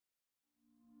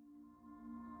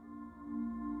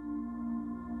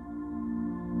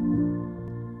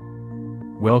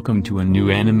Welcome to a new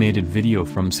animated video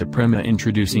from Soprema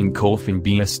introducing Colphene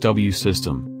Bsw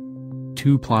system.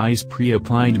 2-plies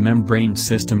pre-applied membrane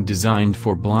system designed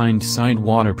for blind side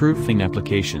waterproofing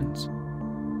applications.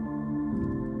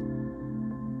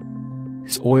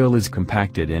 Soil is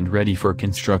compacted and ready for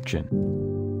construction.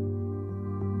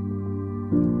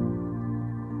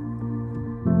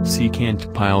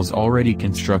 Secant piles already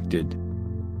constructed.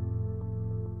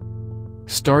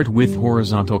 Start with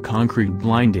horizontal concrete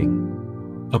blinding.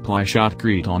 Apply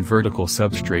shotcrete on vertical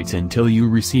substrates until you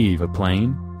receive a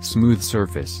plain, smooth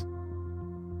surface.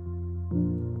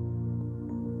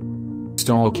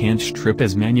 Install cant strip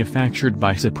as manufactured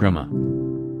by Soprema.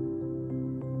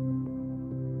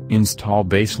 Install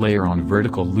base layer on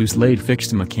vertical loose laid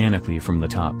fixed mechanically from the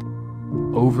top.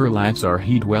 Overlaps are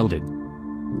heat welded.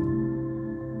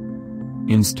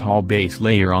 Install base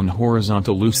layer on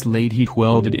horizontal loose laid heat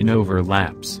welded in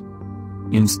overlaps.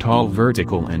 Install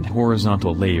vertical and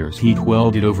horizontal layers heat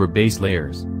welded over base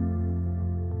layers.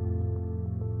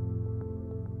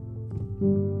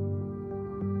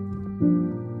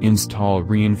 Install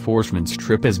reinforcement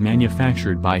strip as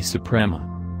manufactured by Soprema.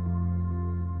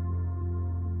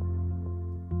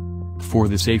 For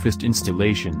the safest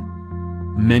installation,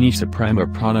 many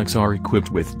Soprema products are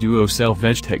equipped with Duo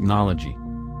self-edge technology,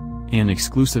 an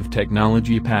exclusive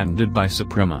technology patented by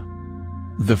Soprema.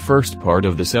 The first part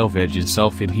of the self-edge is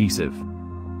self-adhesive.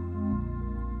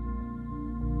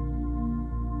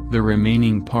 The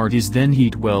remaining part is then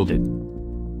heat welded.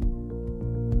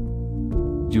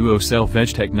 Duo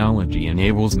self-edge technology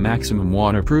enables maximum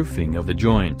waterproofing of the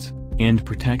joints, and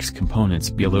protects components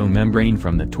below membrane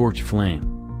from the torch flame.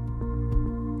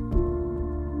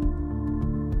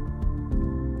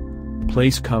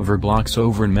 Place cover blocks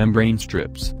over membrane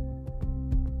strips.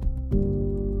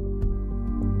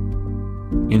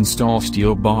 Install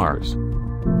steel bars.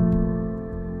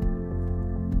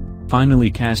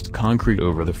 Finally, cast concrete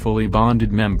over the fully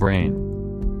bonded membrane.